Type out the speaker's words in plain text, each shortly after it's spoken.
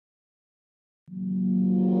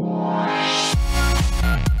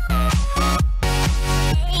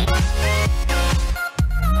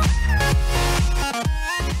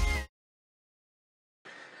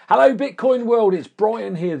Hello Bitcoin world, it's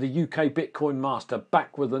Brian here, the UK Bitcoin Master,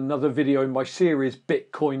 back with another video in my series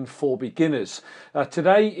Bitcoin for Beginners.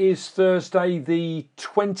 Today is Thursday the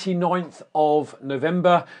 29th of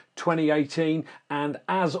November 2018, and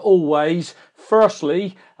as always,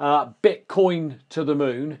 firstly, Bitcoin to the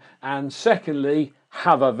moon, and secondly,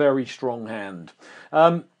 have a very strong hand.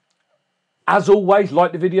 As always,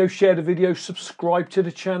 like the video, share the video, subscribe to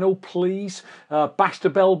the channel, please. Bash the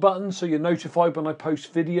bell button so you're notified when I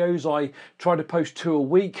post videos. I try to post 2 a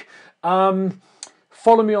week.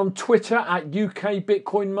 Follow me on Twitter at UK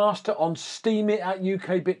Bitcoin Master, on Steemit at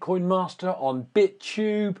UK Bitcoin Master, on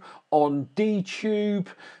Bit.Tube, on DTube.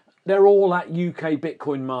 They're all at UK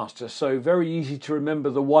Bitcoin Master, so very easy to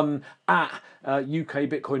remember the one at UK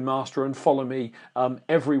Bitcoin Master, and follow me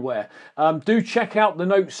everywhere. Do check out the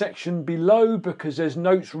notes section below because there's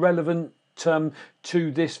notes relevant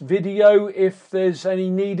to this video if there's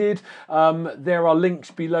any needed. There are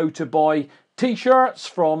links below to buy t-shirts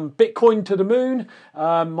from Bitcoin to the Moon.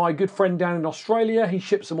 My good friend down in Australia, he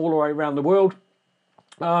ships them all the way around the world.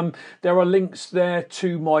 There are links there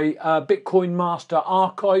to my Bitcoin Master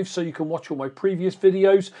archive so you can watch all my previous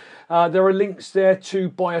videos. There are links there to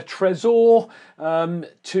buy a Trezor,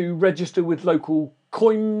 to register with local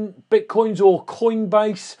Bitcoins or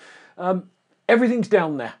Coinbase. Everything's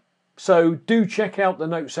down there. So do check out the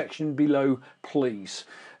note section below, please.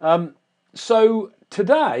 So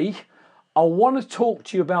today I want to talk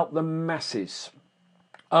to you about the masses.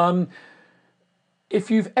 If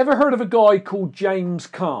you've ever heard of a guy called James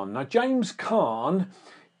Caan. Now, James Caan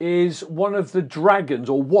is one of the dragons,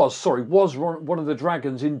 or was one of the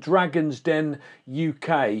dragons in Dragon's Den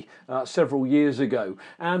UK several years ago.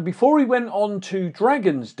 And before he went on to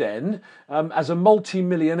Dragon's Den as a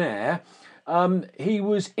multi-millionaire, he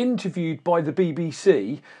was interviewed by the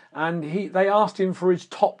BBC, and they asked him for his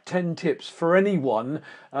top 10 tips for anyone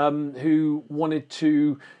who wanted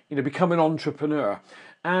to, become an entrepreneur.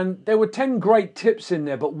 And there were 10 great tips in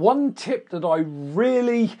there, but one tip that I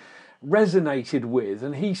really resonated with,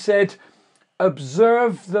 and he said,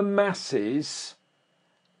 observe the masses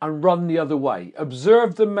and run the other way.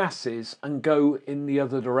 Observe the masses and go in the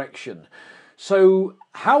other direction. So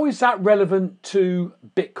how is that relevant to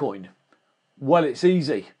Bitcoin? Well, it's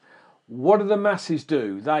easy. What do the masses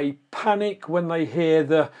do? They panic when they hear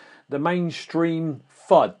the mainstream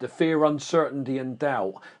FUD, the fear, uncertainty and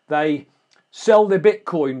doubt. They sell their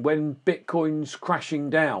Bitcoin when Bitcoin's crashing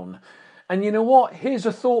down. And you know what? Here's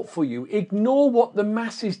a thought for you. Ignore what the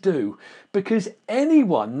masses do, because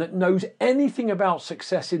anyone that knows anything about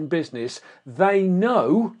success in business, they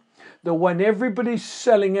know that when everybody's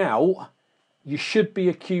selling out, you should be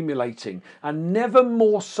accumulating, and never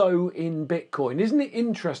more so in Bitcoin. Isn't it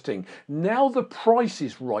interesting? Now the price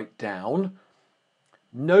is right down.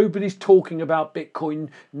 Nobody's talking about Bitcoin.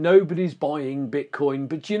 Nobody's buying Bitcoin.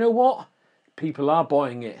 But you know what? People are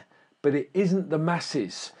buying it, but it isn't the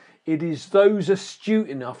masses. It is those astute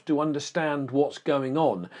enough to understand what's going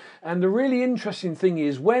on. And the really interesting thing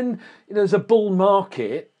is when there's a bull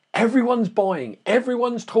market, everyone's buying,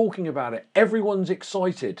 everyone's talking about it, everyone's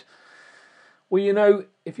excited. Well,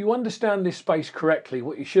 if you understand this space correctly,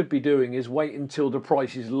 what you should be doing is wait until the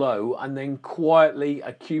price is low and then quietly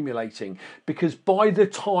accumulating. Because by the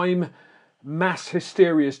time mass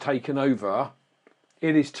hysteria is taken over,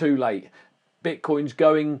 it is too late. Bitcoin's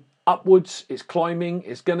going upwards, it's climbing,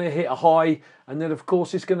 it's going to hit a high, and then of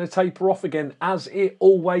course it's going to taper off again, as it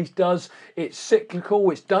always does. It's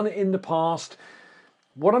cyclical, it's done it in the past.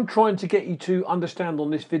 What I'm trying to get you to understand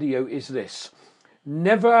on this video is this.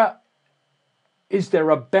 Never is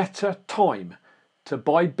there a better time to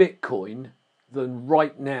buy Bitcoin than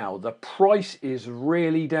right now. The price is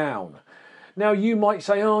really down. Now you might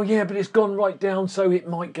say, oh yeah, but it's gone right down, so it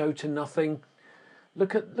might go to nothing.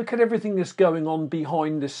 Look at everything that's going on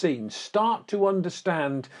behind the scenes. Start to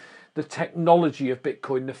understand the technology of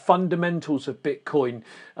Bitcoin, the fundamentals of Bitcoin,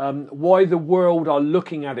 why the world are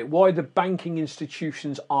looking at it, why the banking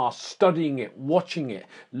institutions are studying it, watching it,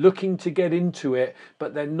 looking to get into it,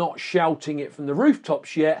 but they're not shouting it from the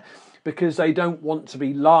rooftops yet because they don't want to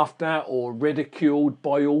be laughed at or ridiculed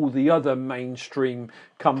by all the other mainstream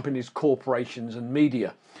companies, corporations and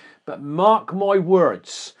media. But mark my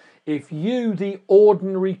words, if you, the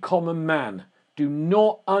ordinary common man, do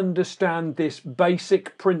not understand this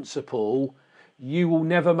basic principle, you will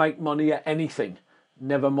never make money at anything,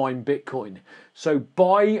 never mind Bitcoin. So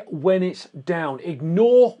buy when it's down.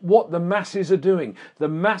 Ignore what the masses are doing. The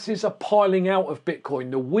masses are piling out of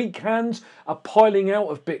Bitcoin. The weak hands are piling out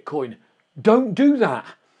of Bitcoin. Don't do that.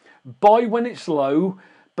 Buy when it's low,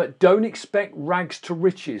 but don't expect rags to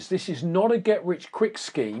riches. This is not a get-rich-quick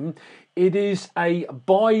scheme. It is a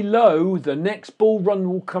buy low. The next bull run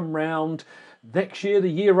will come round next year, the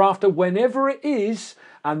year after, whenever it is,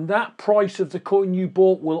 and that price of the coin you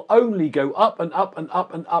bought will only go up and up and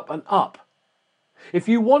up and up and up. If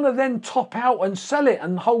you want to then top out and sell it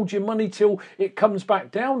and hold your money till it comes back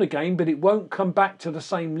down again, but it won't come back to the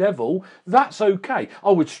same level, that's okay. I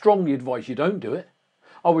would strongly advise you don't do it.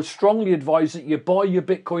 I would strongly advise that you buy your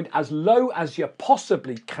Bitcoin as low as you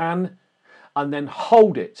possibly can and then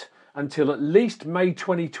hold it until at least May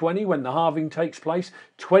 2020 when the halving takes place,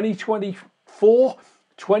 2024,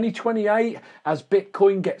 2028, as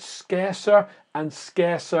Bitcoin gets scarcer and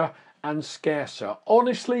scarcer and scarcer.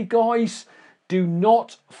 Honestly, guys, do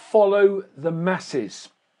not follow the masses.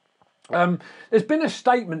 There's been a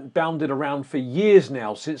statement bounded around for years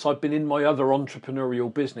now since I've been in my other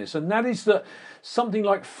entrepreneurial business, and that is that something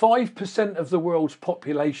like 5% of the world's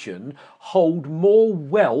population hold more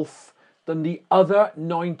wealth than the other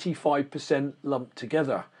 95% lumped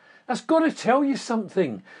together. That's got to tell you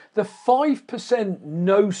something. The 5%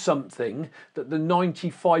 know something that the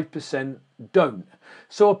 95% don't.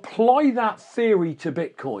 So apply that theory to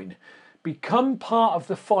Bitcoin. Become part of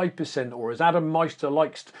the 5%, or as Adam Meister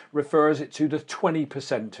refers it to, the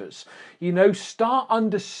 20%ers. You know, start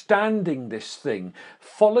understanding this thing.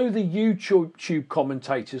 Follow the YouTube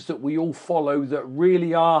commentators that we all follow that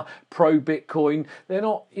really are pro-Bitcoin. They're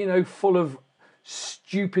not, you know, full of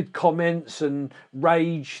stupid comments and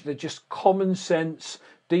rage. They're just common sense,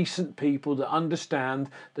 decent people that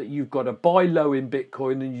understand that you've got to buy low in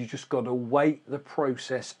Bitcoin and you just got to wait the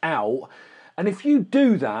process out. And if you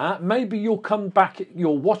do that, maybe you'll come back,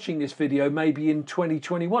 you're watching this video maybe in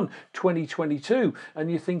 2021, 2022,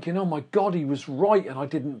 and you're thinking, oh my God, he was right and I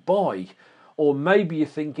didn't buy. Or maybe you're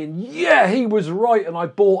thinking, yeah, he was right and I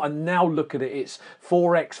bought, and now look at it, it's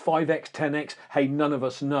 4x, 5x, 10x. Hey, none of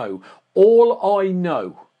us know. All I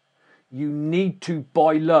know, you need to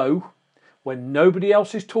buy low when nobody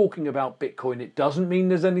else is talking about Bitcoin. It doesn't mean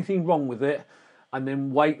there's anything wrong with it. And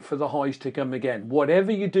then wait for the highs to come again.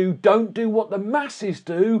 Whatever you do, don't do what the masses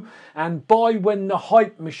do and buy when the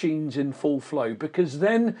hype machine's in full flow, because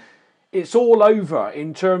then it's all over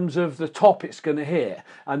in terms of the top it's going to hit,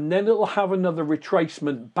 and then it'll have another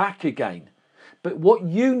retracement back again. But what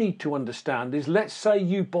you need to understand is, let's say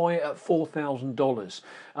you buy it at $4,000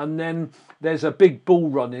 and then there's a big bull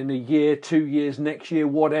run in a year, 2 years, next year,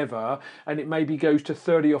 whatever, and it maybe goes to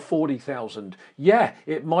 30 or 40,000. Yeah,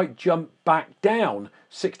 it might jump back down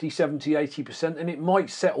 60, 70, 80%, and it might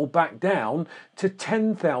settle back down to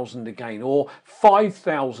 10,000 again, or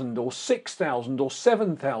 5,000 or 6,000 or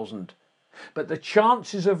 7,000. But the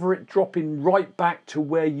chances of it dropping right back to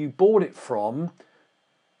where you bought it from,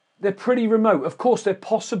 they're pretty remote. Of course, they're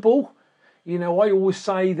possible. You know, I always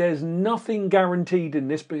say there's nothing guaranteed in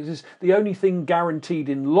this, because the only thing guaranteed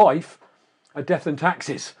in life are death and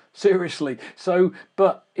taxes. Seriously. So,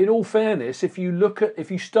 but in all fairness, if you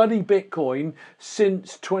study Bitcoin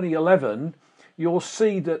since 2011, you'll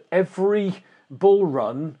see that every bull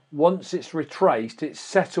run, once it's retraced, it's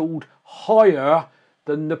settled higher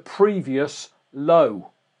than the previous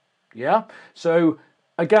low. Yeah. So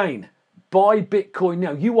again, buy Bitcoin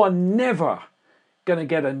now. You are never going to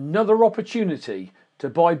get another opportunity to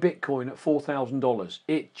buy Bitcoin at $4,000.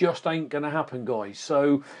 It just ain't going to happen, guys.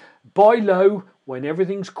 So buy low when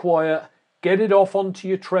everything's quiet. Get it off onto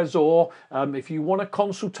your Trezor. If you want a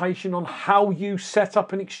consultation on how you set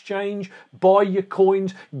up an exchange, buy your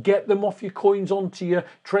coins, get them off your coins onto your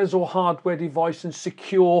Trezor hardware device and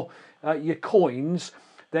secure your coins,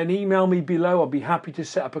 then email me below. I'll be happy to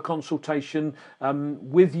set up a consultation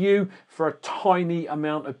with you for a tiny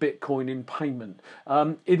amount of Bitcoin in payment.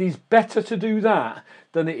 It is better to do that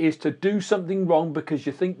than it is to do something wrong because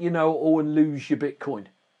you think you know it all and lose your Bitcoin.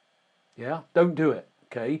 Yeah, don't do it.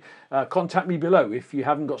 Okay, contact me below if you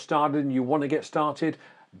haven't got started and you want to get started.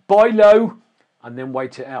 Buy low and then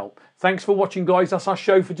wait it out. Thanks for watching, guys. That's our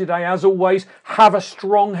show for today. As always, have a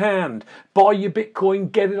strong hand. Buy your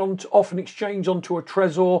Bitcoin, get it off an exchange onto a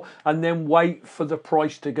Trezor, and then wait for the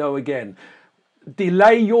price to go again.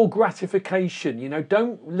 Delay your gratification. You know,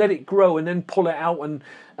 don't let it grow and then pull it out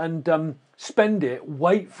and spend it.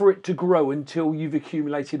 Wait for it to grow until you've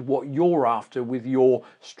accumulated what you're after with your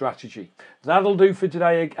strategy. That'll do for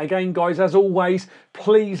today. Again, guys, as always,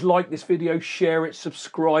 please like this video, share it,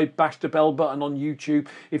 subscribe, bash the bell button on YouTube.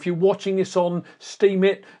 If you're watching this on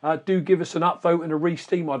Steemit, do give us an upvote and a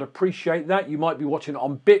re-steam. I'd appreciate that. You might be watching it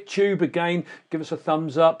on Bit.Tube. Again, give us a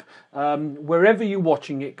thumbs up. Wherever you're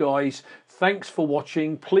watching it, guys, thanks for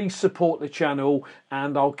watching. Please support the channel,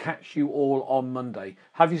 and I'll catch you all on Monday.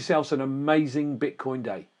 Have Have yourselves an amazing Bitcoin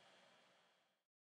day.